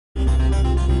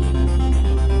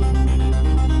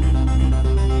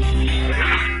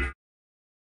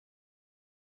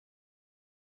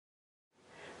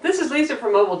Lisa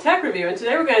from Mobile Tech Review, and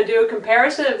today we're going to do a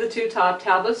comparison of the two top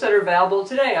tablets that are available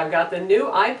today. I've got the new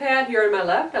iPad here on my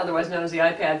left, otherwise known as the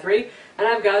iPad 3, and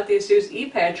I've got the Asus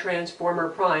iPad Transformer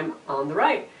Prime on the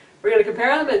right. We're going to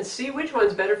compare them and see which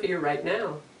one's better for you right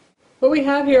now. What we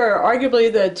have here are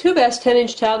arguably the two best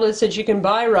 10-inch tablets that you can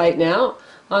buy right now.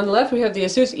 On the left we have the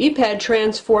Asus iPad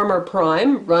Transformer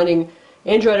Prime running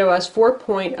Android OS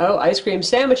 4.0 Ice Cream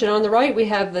Sandwich, and on the right we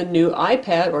have the new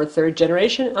iPad, or third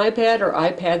generation iPad, or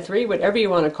iPad 3, whatever you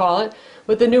want to call it,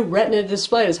 with the new Retina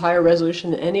display. It's higher resolution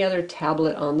than any other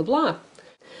tablet on the block.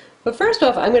 But first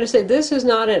off, I'm going to say this is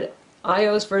not an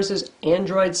iOS versus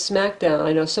Android smackdown.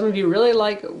 I know some of you really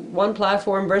like one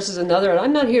platform versus another, and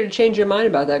I'm not here to change your mind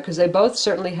about that because they both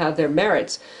certainly have their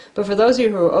merits. But for those of you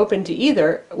who are open to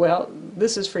either, well,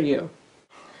 this is for you.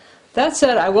 That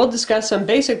said, I will discuss some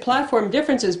basic platform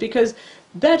differences because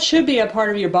that should be a part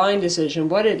of your buying decision,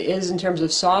 what it is in terms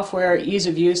of software, ease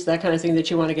of use, that kind of thing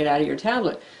that you want to get out of your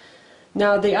tablet.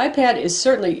 Now, the iPad is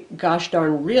certainly, gosh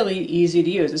darn, really easy to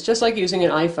use. It's just like using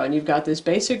an iPhone. You've got this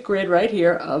basic grid right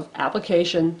here of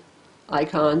application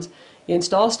icons. You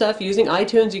install stuff using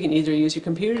iTunes. You can either use your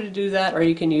computer to do that, or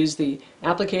you can use the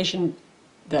application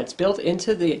that's built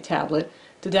into the tablet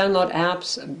to download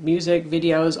apps, music,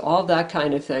 videos, all that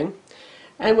kind of thing.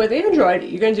 And with Android,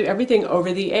 you're going to do everything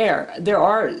over the air. There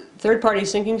are third-party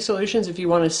syncing solutions if you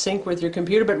want to sync with your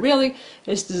computer, but really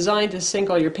it's designed to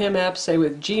sync all your PIM apps, say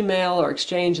with Gmail or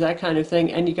Exchange, that kind of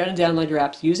thing, and you're going to download your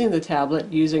apps using the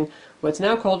tablet, using what's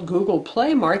now called Google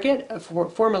Play Market,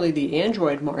 formerly the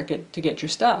Android Market, to get your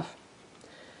stuff.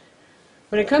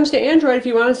 When it comes to Android, if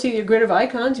you want to see your grid of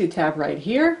icons, you tap right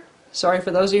here. Sorry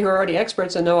for those of you who are already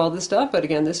experts and know all this stuff, but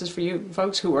again, this is for you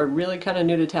folks who are really kind of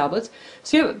new to tablets.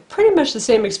 So you have pretty much the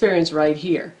same experience right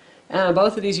here.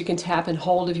 Both of these you can tap and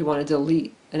hold if you want to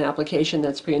delete an application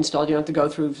that's pre-installed. You don't have to go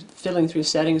through fiddling through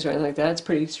settings or anything like that. It's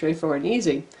pretty straightforward and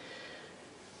easy.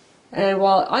 And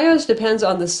while iOS depends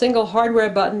on the single hardware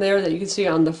button there that you can see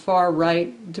on the far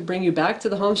right to bring you back to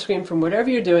the home screen from whatever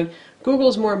you're doing,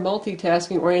 Google's more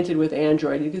multitasking oriented with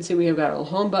Android. You can see we have got a little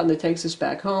home button that takes us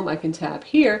back home. I can tap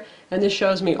here, and this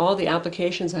shows me all the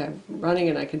applications I have running,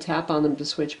 and I can tap on them to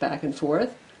switch back and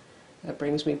forth. That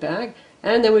brings me back.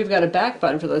 And then we've got a back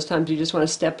button for those times you just want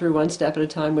to step through one step at a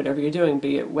time, whatever you're doing,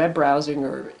 be it web browsing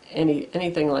or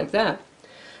anything like that.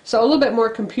 So a little bit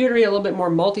more computery, a little bit more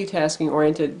multitasking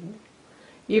oriented.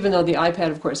 Even though the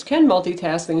iPad, of course, can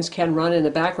multitask, things can run in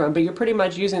the background, but you're pretty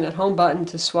much using that home button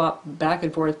to swap back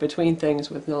and forth between things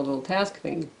with no little task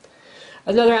thingy.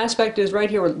 Another aspect is right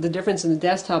here, the difference in the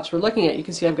desktops we're looking at. You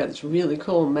can see I've got this really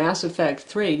cool Mass Effect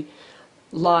 3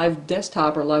 live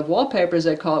desktop, or live wallpaper as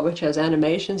they call it, which has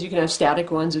animations. You can have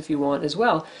static ones if you want as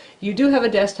well. You do have a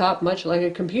desktop, much like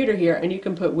a computer here, and you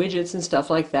can put widgets and stuff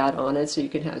like that on it, so you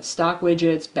can have stock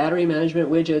widgets, battery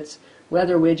management widgets,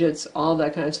 weather widgets, all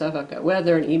that kind of stuff. I've got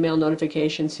weather and email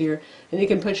notifications here, and you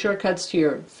can put shortcuts to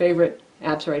your favorite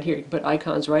apps right here. You can put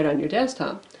icons right on your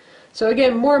desktop. So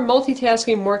again, more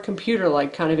multitasking, more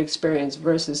computer-like kind of experience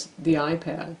versus the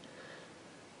iPad.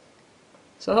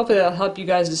 So hopefully that'll help you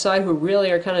guys decide who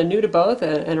really are kind of new to both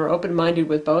and are open-minded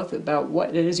with both about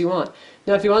what it is you want.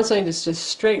 Now, if you want something that's just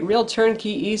straight, real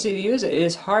turnkey, easy to use, it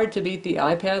is hard to beat the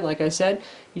iPad. Like I said,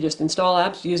 you just install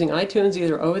apps using iTunes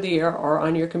either over the air or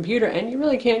on your computer, and you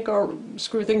really can't go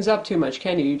screw things up too much,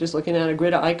 can you? You're just looking at a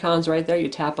grid of icons right there. You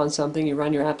tap on something, you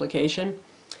run your application.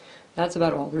 That's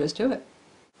about all there is to it.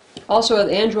 Also with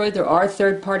Android, there are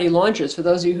third-party launchers. For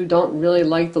those of you who don't really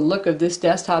like the look of this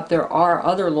desktop, there are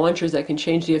other launchers that can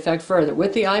change the effect further.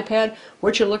 With the iPad,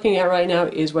 what you're looking at right now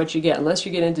is what you get. Unless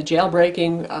you get into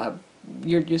jailbreaking,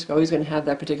 you're just always going to have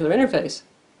that particular interface.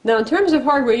 Now, in terms of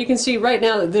hardware, you can see right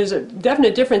now that there's a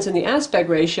definite difference in the aspect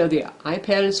ratio. The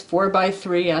iPad is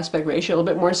 4:3 aspect ratio, a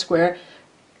little bit more square,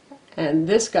 and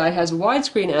this guy has a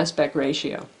widescreen aspect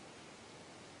ratio.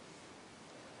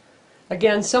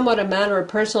 Again, somewhat a matter of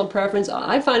personal preference.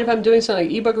 I find if I'm doing something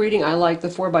like ebook reading, I like the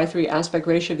 4:3 aspect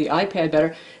ratio of the iPad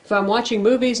better. If I'm watching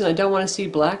movies and I don't want to see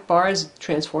black bars,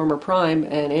 Transformer Prime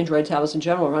and Android tablets in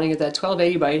general running at that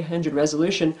 1280 by 800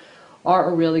 resolution are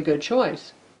a really good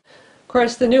choice. Of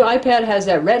course, the new iPad has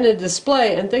that Retina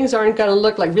display, and things aren't going to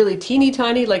look like really teeny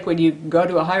tiny like when you go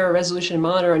to a higher resolution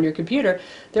monitor on your computer.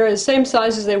 They're the same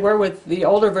size as they were with the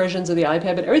older versions of the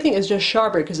iPad, but everything is just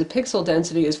sharper because the pixel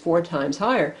density is 4 times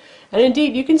higher. And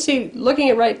indeed, you can see, looking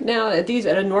at right now at these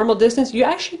at a normal distance, you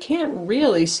actually can't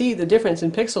really see the difference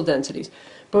in pixel densities.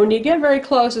 But when you get very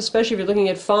close, especially if you're looking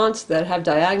at fonts that have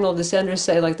diagonal descenders,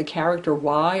 say like the character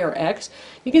Y or X,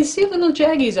 you can see little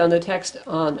jaggies on the text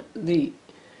on the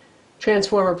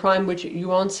Transformer Prime, which you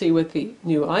won't see with the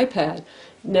new iPad.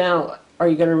 Now, are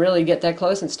you going to really get that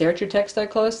close and stare at your text that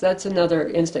close? That's another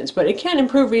instance. But it can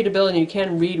improve readability, and you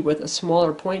can read with a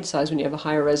smaller point size when you have a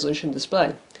higher resolution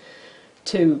display.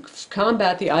 To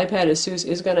combat the iPad, Asus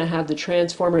is going to have the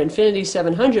Transformer Infinity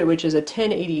 700, which is a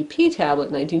 1080p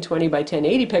tablet, 1920 by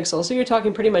 1080 pixels, so you're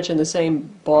talking pretty much in the same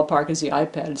ballpark as the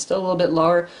iPad. It's still a little bit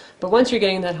lower, but once you're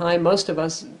getting that high, most of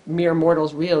us mere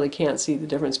mortals really can't see the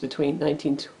difference between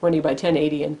 1920 by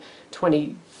 1080 and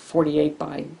 2048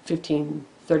 by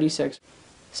 1536.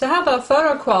 So how about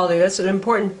photo quality? That's an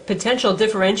important potential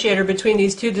differentiator between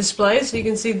these two displays. So you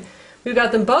can see we've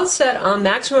got them both set on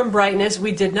maximum brightness.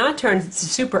 We did not turn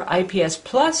Super IPS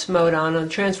Plus mode on the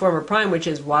Transformer Prime, which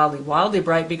is wildly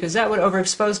bright, because that would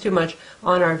overexpose too much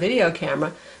on our video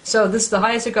camera. So this is the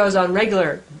highest it goes on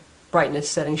regular brightness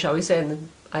setting, shall we say, and the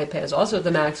iPad is also at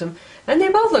the maximum. And they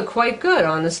both look quite good,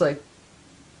 honestly.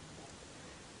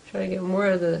 Try to get more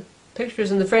of the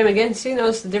pictures in the frame again. See,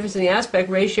 notice the difference in the aspect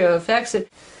ratio affects it.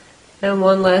 And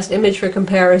one last image for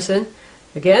comparison.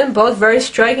 Again, both very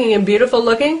striking and beautiful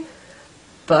looking,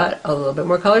 but a little bit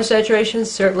more color saturation,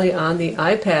 certainly on the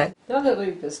iPad. Now that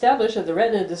we've established that the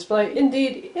Retina display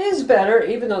indeed is better,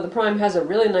 even though the Prime has a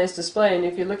really nice display, and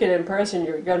if you look at it in person,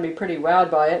 you're going to be pretty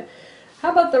wowed by it.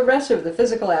 How about the rest of the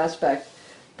physical aspect?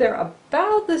 They're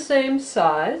about the same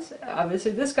size.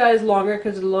 Obviously, this guy is longer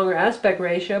because of the longer aspect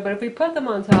ratio, but if we put them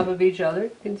on top of each other,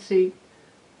 you can see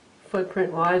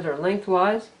footprint-wise or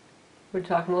length-wise, we're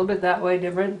talking a little bit that way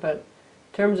different, but in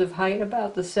terms of height,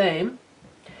 about the same.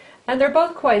 And they're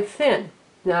both quite thin.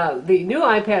 Now, the new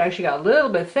iPad actually got a little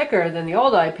bit thicker than the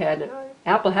old iPad.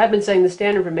 Apple had been setting the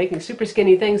standard for making super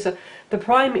skinny things, so the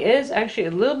Prime is actually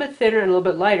a little bit thinner and a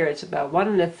little bit lighter. It's about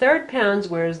 1 1/3 pounds,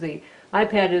 whereas the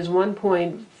iPad is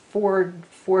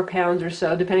 1.44 pounds or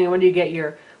so, depending on whether you get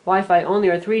your Wi-Fi only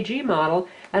or 3G model.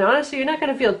 And honestly, you're not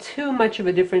going to feel too much of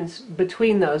a difference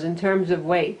between those in terms of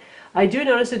weight. I do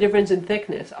notice a difference in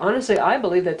thickness. Honestly, I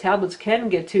believe that tablets can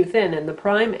get too thin, and the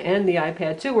Prime and the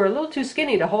iPad 2 were a little too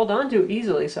skinny to hold on to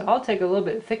easily, so I'll take a little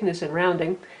bit of thickness and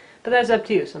rounding, but that's up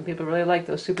to you. Some people really like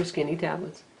those super skinny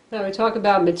tablets. Now we talk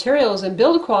about materials and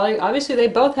build quality. Obviously, they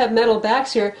both have metal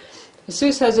backs here.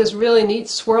 Asus has this really neat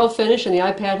swirl finish, and the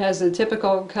iPad has the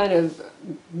typical kind of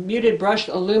muted brushed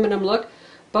aluminum look.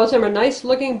 Both of them are nice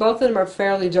looking. Both of them are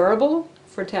fairly durable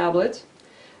for tablets.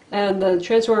 And the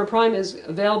Transformer Prime is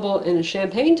available in a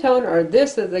champagne tone, or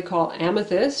this that they call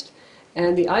amethyst.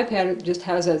 And the iPad just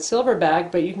has that silver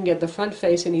back, but you can get the front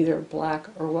face in either black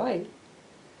or white.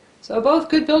 So both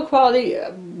good build quality,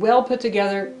 well put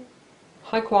together,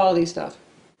 high quality stuff.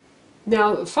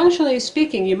 Now, functionally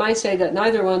speaking, you might say that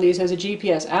neither one of these has a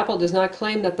GPS. Apple does not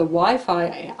claim that the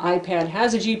Wi-Fi iPad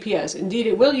has a GPS. Indeed,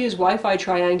 it will use Wi-Fi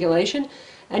triangulation,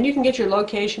 and you can get your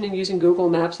location and using Google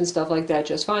Maps and stuff like that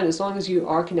just fine, as long as you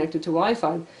are connected to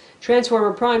Wi-Fi.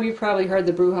 Transformer Prime, you've probably heard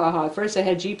the brouhaha. First they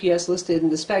had GPS listed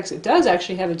in the specs. It does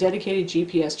actually have a dedicated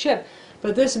GPS chip,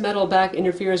 but this metal back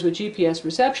interferes with GPS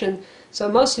reception,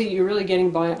 so mostly you're really getting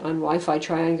by on Wi-Fi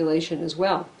triangulation as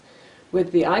well.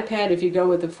 With the iPad, if you go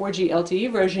with the 4G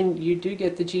LTE version, you do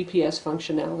get the GPS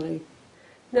functionality.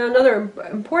 Now, another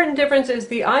important difference is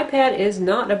the iPad is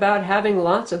not about having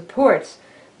lots of ports.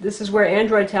 This is where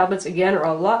Android tablets, again, are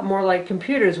a lot more like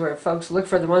computers, where folks look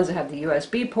for the ones that have the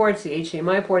USB ports, the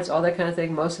HDMI ports, all that kind of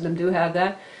thing. Most of them do have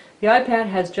that. The iPad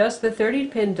has just the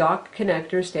 30-pin dock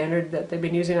connector standard that they've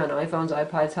been using on iPhones,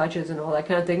 iPods, Touches, and all that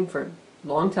kind of thing for a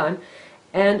long time,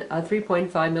 and a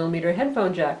 3.5mm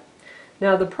headphone jack.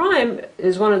 Now, the Prime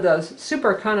is one of those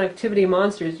super connectivity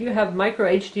monsters. You have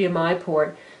micro HDMI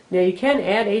port. Now, you can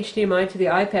add HDMI to the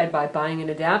iPad by buying an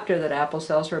adapter that Apple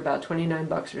sells for about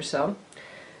 $29 or so.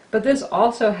 But this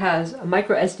also has a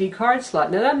micro SD card slot.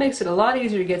 Now, that makes it a lot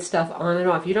easier to get stuff on and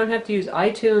off. You don't have to use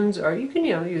iTunes, or you can,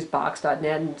 use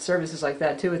Box.net and services like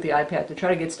that too with the iPad to try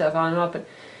to get stuff on and off. But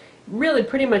really,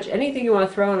 pretty much anything you want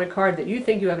to throw on a card that you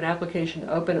think you have an application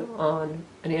to open on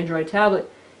an Android tablet,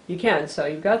 you can. So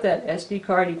you've got that SD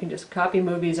card, you can just copy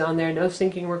movies on there, no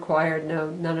syncing required,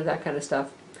 none of that kind of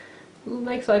stuff. It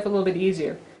makes life a little bit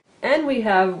easier. And we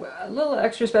have a little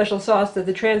extra special sauce that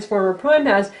the Transformer Prime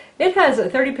has. It has a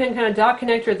 30-pin kind of dock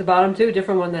connector at the bottom too, a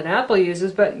different one than Apple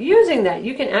uses, but using that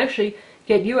you can actually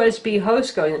get USB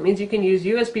hosts going. That means you can use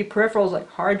USB peripherals like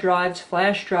hard drives,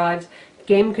 flash drives,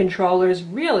 game controllers.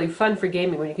 Really fun for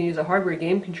gaming when you can use a hardware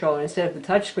game controller instead of the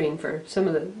touchscreen for some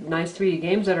of the nice 3D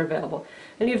games that are available.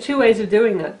 And you have two ways of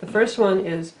doing that. The first one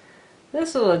is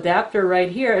this little adapter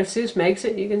right here. Asus makes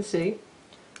it, you can see.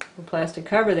 A plastic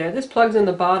cover there. This plugs in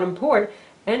the bottom port,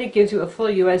 and it gives you a full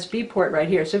USB port right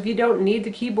here. So if you don't need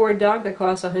the keyboard dock that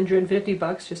costs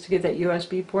 $150 just to get that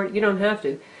USB port, you don't have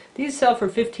to. These sell for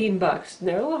 $15.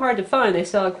 They're a little hard to find. They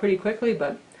sell it pretty quickly,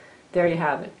 but there you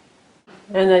have it.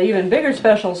 And the even bigger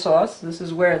special sauce, this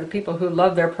is where the people who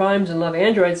love their primes and love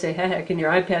Android say, hey, can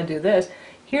your iPad do this?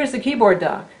 Here's the keyboard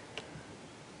dock.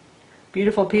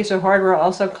 Beautiful piece of hardware,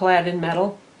 also clad in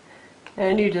metal.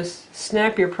 And you just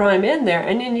snap your prime in there,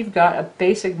 and then you've got a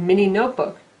basic mini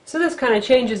notebook. So this kind of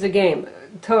changes the game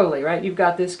totally, right? You've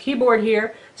got this keyboard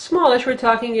here, smallish, we're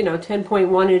talking,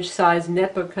 10.1-inch size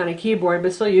netbook kind of keyboard,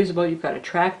 but still usable. You've got a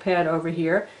trackpad over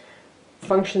here,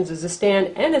 functions as a stand,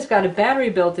 and it's got a battery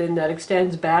built in that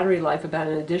extends battery life about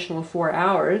an additional 4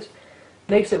 hours.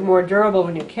 Makes it more durable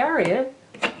when you carry it.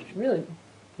 Really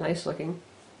nice looking,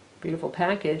 beautiful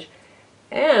package.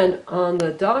 And on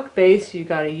the dock base, you've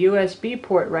got a USB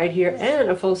port right here and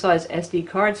a full-size SD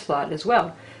card slot as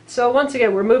well. So once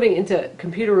again, we're moving into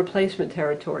computer replacement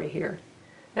territory here.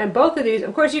 And both of these,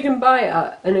 of course, you can buy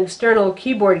an external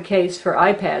keyboard case for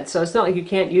iPads, so it's not like you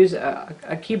can't use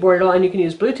a keyboard at all, and you can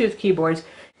use Bluetooth keyboards.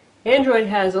 Android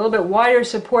has a little bit wider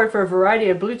support for a variety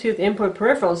of Bluetooth input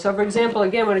peripherals. So for example,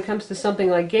 again, when it comes to something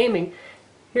like gaming,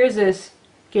 here's this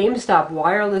GameStop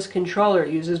wireless controller.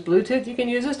 It uses Bluetooth. You can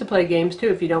use this to play games too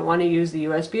if you don't want to use the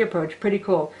USB approach. Pretty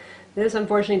cool. This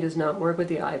unfortunately does not work with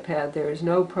the iPad. There is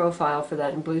no profile for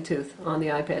that in Bluetooth on the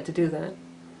iPad to do that.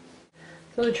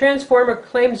 So the Transformer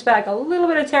claims back a little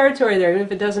bit of territory there, even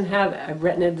if it doesn't have a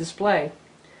Retina display.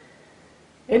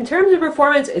 In terms of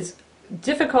performance, it's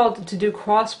difficult to do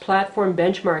cross-platform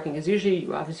benchmarking, as usually,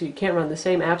 obviously, you can't run the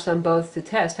same apps on both to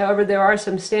test. However, there are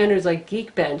some standards like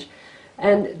Geekbench,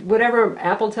 and whatever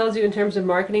Apple tells you in terms of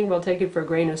marketing, we'll take it for a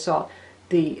grain of salt.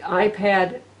 The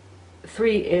iPad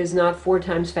 3 is not 4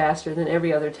 times faster than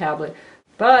every other tablet,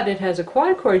 but it has a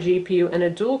quad-core GPU and a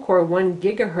dual-core 1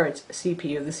 GHz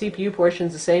CPU. The CPU portion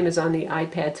is the same as on the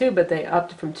iPad 2, but they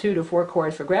upped from 2 to 4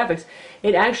 cores for graphics.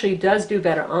 It actually does do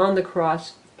better on the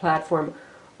cross-platform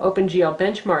OpenGL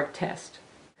benchmark test.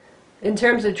 In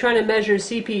terms of trying to measure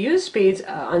CPU speeds,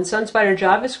 on SunSpider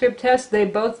JavaScript tests, they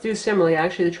both do similarly.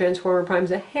 Actually, the Transformer Prime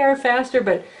is a hair faster,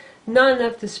 but not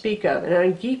enough to speak of. And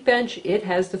on Geekbench, it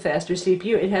has the faster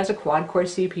CPU. It has a quad-core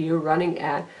CPU running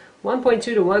at 1.2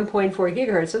 to 1.4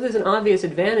 gigahertz, so there's an obvious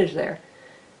advantage there.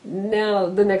 Now,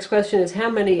 the next question is, how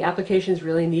many applications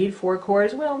really need 4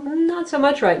 cores? Well, not so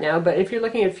much right now, but if you're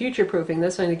looking at future-proofing,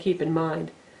 that's something to keep in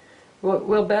mind.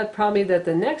 We'll bet probably that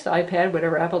the next iPad,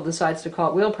 whatever Apple decides to call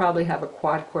it, will probably have a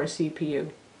quad-core CPU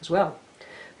as well.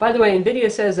 By the way,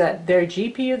 NVIDIA says that their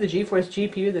GPU, the GeForce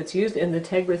GPU that's used in the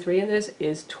Tegra 3 in this,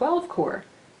 is 12-core.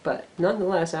 But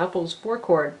nonetheless, Apple's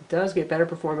 4-core does get better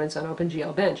performance on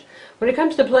OpenGL Bench. When it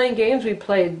comes to playing games, we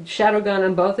played Shadowgun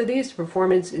on both of these. The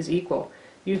performance is equal.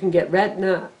 You can get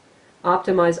Retina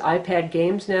optimized iPad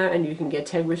games now, and you can get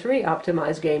Tegra 3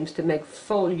 optimized games to make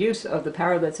full use of the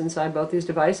power that's inside both these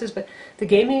devices, but the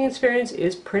gaming experience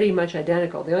is pretty much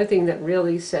identical. The only thing that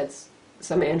really sets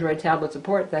some Android tablets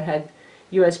apart that had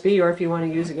USB, or if you want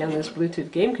to use again this Bluetooth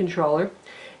game controller,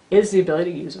 is the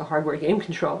ability to use a hardware game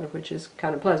controller, which is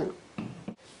kind of pleasant.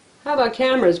 How about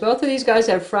cameras? Both of these guys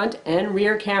have front and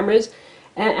rear cameras.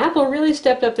 And Apple really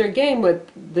stepped up their game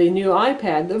with the new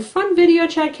iPad. The front video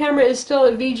chat camera is still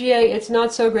a VGA. It's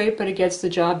not so great, but it gets the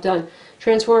job done.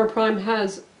 Transformer Prime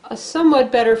has a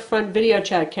somewhat better front video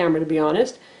chat camera, to be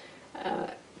honest.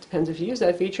 Depends if you use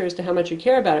that feature as to how much you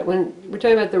care about it. When we're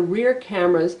talking about the rear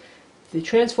cameras, the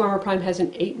Transformer Prime has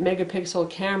an 8-megapixel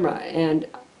camera. And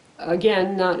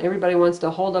again, not everybody wants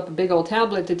to hold up a big old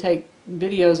tablet to take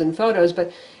videos and photos,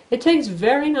 but it takes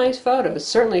very nice photos,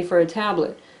 certainly for a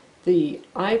tablet. The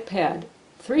iPad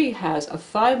 3 has a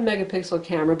 5-megapixel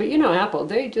camera, but you know Apple,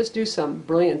 they just do some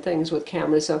brilliant things with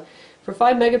cameras. So for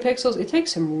 5 megapixels, it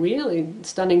takes some really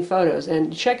stunning photos.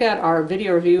 And check out our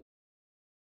video review.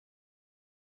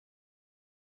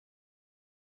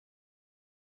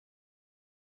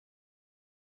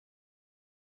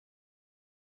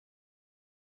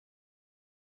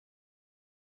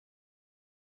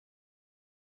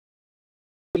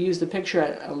 We use the picture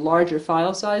at a larger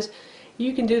file size.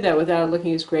 You can do that without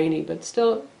looking as grainy, but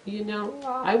still,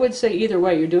 I would say either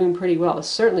way, you're doing pretty well.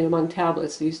 Certainly among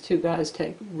tablets, these two guys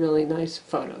take really nice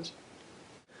photos.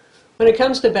 When it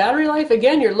comes to battery life,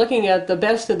 again, you're looking at the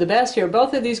best of the best here.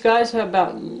 Both of these guys have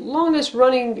about longest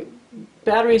running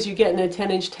batteries you get in a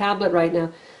 10-inch tablet right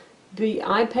now. The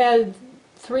iPad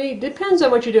 3 depends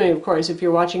on what you're doing, of course. If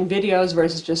you're watching videos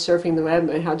versus just surfing the web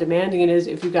and how demanding it is,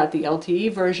 if you've got the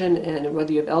LTE version and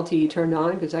whether you have LTE turned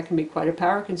on, because that can be quite a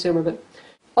power consumer. But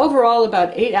overall,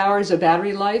 about 8 hours of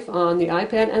battery life on the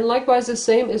iPad, and likewise the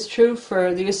same is true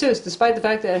for the Asus. Despite the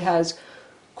fact that it has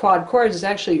quad cores, it's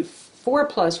actually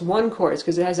 4+1 cores,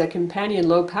 because it has that companion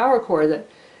low power core that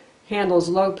handles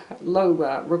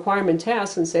low requirement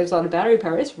tasks and saves a lot of battery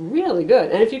power. It's really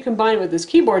good. And if you combine it with this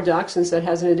keyboard dock, since it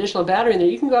has an additional battery in there,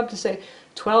 you can go up to, say,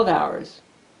 12 hours.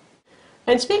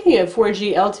 And speaking of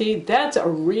 4G LTE, that's a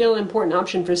real important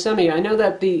option for some of you. I know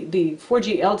that the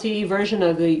 4G LTE version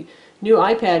of the new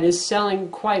iPad is selling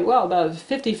quite well, about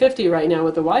 50-50 right now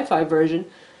with the Wi-Fi version.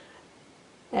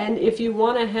 And if you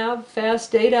want to have fast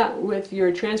data with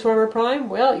your Transformer Prime,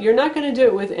 well, you're not going to do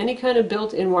it with any kind of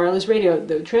built-in wireless radio.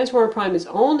 The Transformer Prime is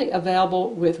only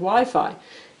available with Wi-Fi.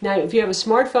 Now, if you have a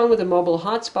smartphone with a mobile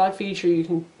hotspot feature, you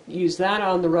can use that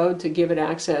on the road to give it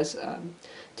access,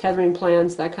 tethering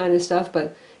plans, that kind of stuff,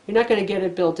 but you're not going to get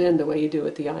it built in the way you do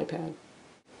with the iPad.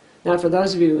 Now, for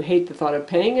those of you who hate the thought of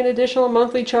paying an additional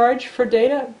monthly charge for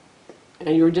data,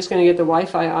 and you're just going to get the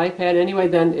Wi-Fi iPad anyway,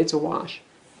 then it's a wash.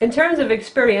 In terms of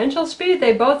experiential speed,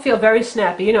 they both feel very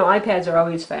snappy. You know, iPads are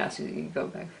always fast. You go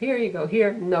back here, you go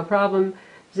here, no problem.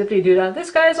 Zippity-doo-dah. This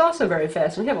guy is also very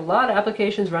fast. We have a lot of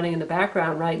applications running in the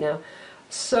background right now.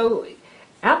 So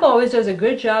Apple always does a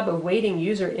good job of weighting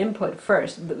user input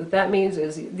first. What that means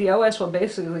is the OS will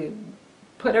basically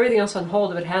put everything else on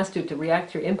hold if it has to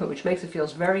react to your input, which makes it feel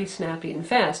very snappy and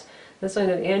fast. That's something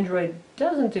that Android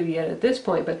doesn't do yet at this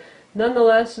point, but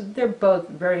nonetheless, they're both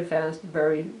very fast,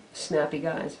 very snappy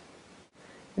guys.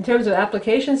 In terms of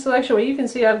application selection, well, you can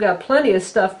see I've got plenty of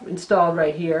stuff installed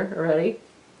right here already.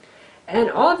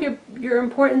 And all of your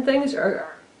important things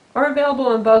are available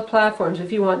on both platforms.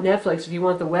 If you want Netflix, if you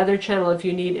want the Weather Channel, if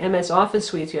you need MS Office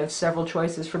suites, you have several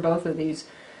choices for both of these.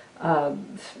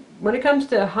 When it comes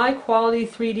to high-quality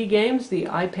 3D games, the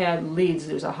iPad leads.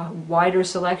 There's a wider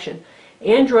selection.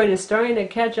 Android is starting to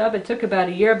catch up. It took about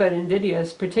a year, but NVIDIA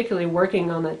is particularly working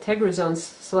on the Tegra Zone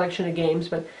selection of games.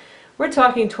 But we're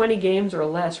talking 20 games or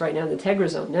less right now in the Tegra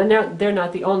Zone. Now they're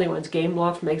not the only ones.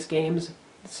 GameLoft makes games,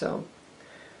 so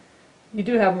you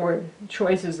do have more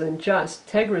choices than just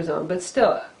Tegra Zone, but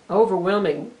still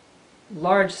overwhelming,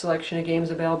 large selection of games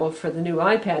available for the new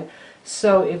iPad.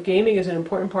 So if gaming is an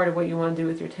important part of what you want to do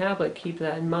with your tablet, keep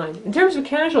that in mind. In terms of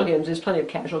casual games, there's plenty of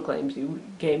casual games.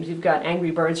 You've got Angry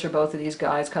Birds for both of these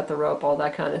guys, Cut the Rope, all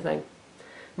that kind of thing.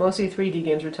 Mostly 3D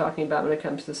games we're talking about when it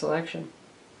comes to selection.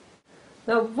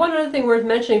 Now, one other thing worth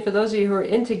mentioning for those of you who are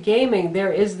into gaming,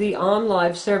 there is the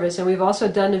OnLive service, and we've also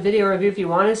done a video review. If you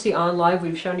want to see OnLive,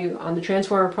 we've shown you on the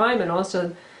Transformer Prime and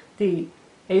also the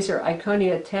Acer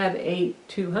Iconia Tab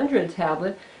A200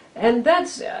 tablet. And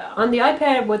that's, on the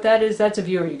iPad, what that is, that's a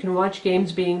viewer. You can watch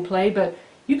games being played, but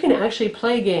you can actually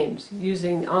play games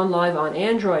using OnLive on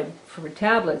Android for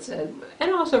tablets and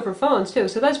also for phones, too.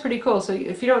 So that's pretty cool. So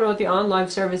if you don't know what the OnLive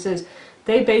service is,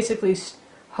 they basically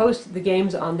host the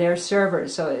games on their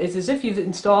servers. So it's as if you've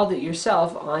installed it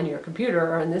yourself on your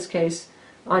computer, or in this case,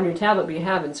 on your tablet, but you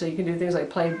haven't. So you can do things like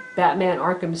play Batman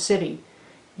Arkham City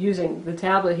using the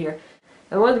tablet here.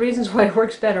 And one of the reasons why it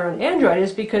works better on Android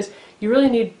is because you really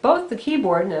need both the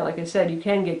keyboard. Now, like I said, you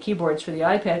can get keyboards for the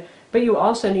iPad, but you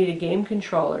also need a game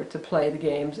controller to play the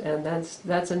games, and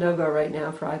that's a no-go right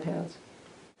now for iPads.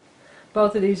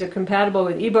 Both of these are compatible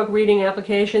with ebook reading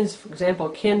applications, for example,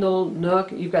 Kindle,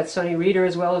 Nook. You've got Sony Reader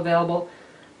as well available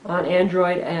on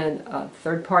Android, and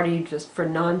third-party just for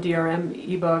non-DRM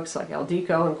ebooks like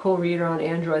Aldeco and Cool Reader on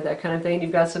Android, that kind of thing.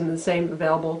 You've got some of the same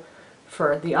available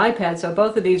for the iPad, so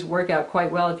both of these work out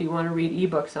quite well if you want to read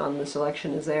ebooks on. The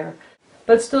selection is there.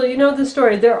 But still, you know the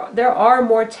story. There are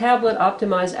more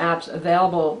tablet-optimized apps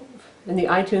available in the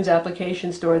iTunes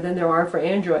application store than there are for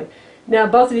Android. Now,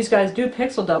 both of these guys do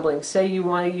pixel doubling. Say you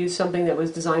want to use something that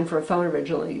was designed for a phone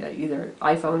originally, either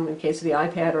iPhone in case of the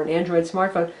iPad or an Android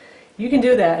smartphone. You can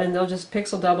do that, and they'll just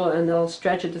pixel double, and they'll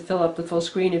stretch it to fill up the full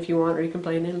screen if you want, or you can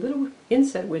play in a little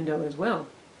inset window as well.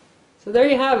 So there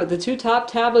you have it, the two top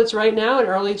tablets right now in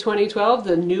early 2012,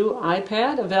 the new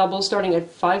iPad, available starting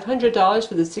at $500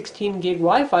 for the 16 gig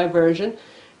Wi-Fi version,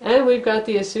 and we've got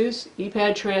the Asus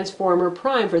iPad Transformer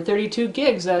Prime for 32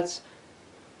 gigs, that's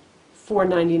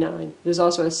 $499. There's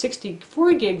also a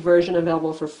 64 gig version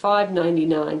available for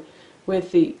 $599.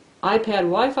 With the iPad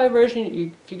Wi-Fi version,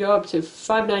 if you go up to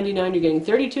 $599, you're getting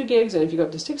 32 gigs, and if you go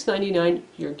up to $699,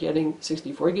 you're getting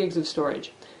 64 gigs of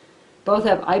storage. Both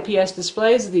have IPS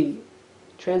displays. The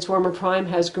Transformer Prime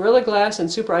has Gorilla Glass and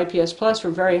Super IPS Plus for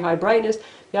very high brightness.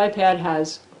 The iPad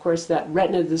has, of course, that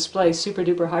Retina display, super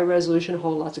duper high resolution,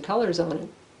 whole lots of colors on it.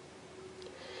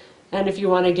 And if you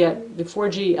want to get the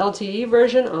 4G LTE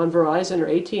version on Verizon or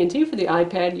AT&T for the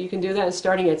iPad, you can do that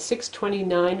starting at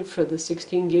 $629 for the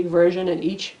 16 gig version, and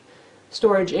each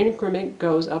storage increment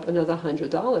goes up another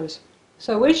 $100.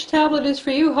 So which tablet is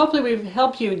for you? Hopefully we've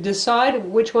helped you decide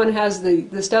which one has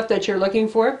the stuff that you're looking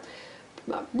for.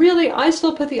 Really, I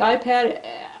still put the iPad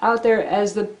out there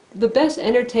as the the best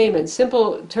entertainment,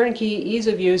 simple, turnkey, ease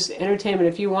of use entertainment.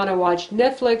 If you want to watch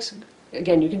Netflix,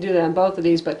 again, you can do that on both of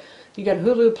these, but you got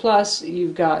Hulu Plus,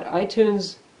 you've got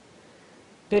iTunes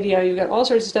Video, you've got all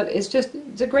sorts of stuff.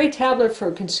 It's a great tablet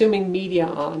for consuming media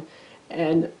on.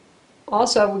 And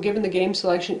also, given the game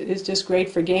selection, it's just great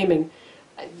for gaming.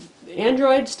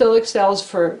 Android still excels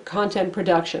for content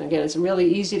production. Again, it's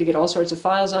really easy to get all sorts of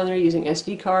files on there using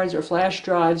SD cards or flash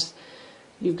drives.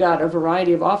 You've got a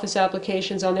variety of Office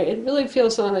applications on there. It really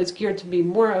feels something that's geared to be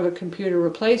more of a computer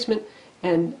replacement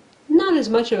and not as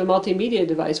much of a multimedia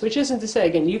device, which isn't to say,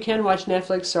 again, you can watch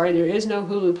Netflix. Sorry, there is no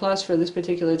Hulu Plus for this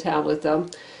particular tablet, though.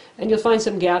 And you'll find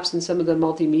some gaps in some of the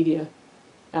multimedia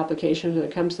applications when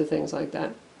it comes to things like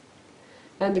that.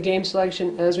 And the game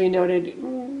selection, as we noted,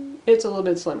 it's a little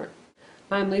bit slimmer.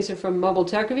 I'm Lisa from Mobile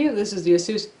Tech Review. This is the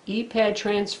Asus iPad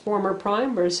Transformer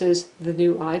Prime versus the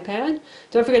new iPad.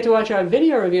 Don't forget to watch our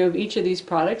video review of each of these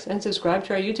products and subscribe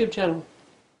to our YouTube channel.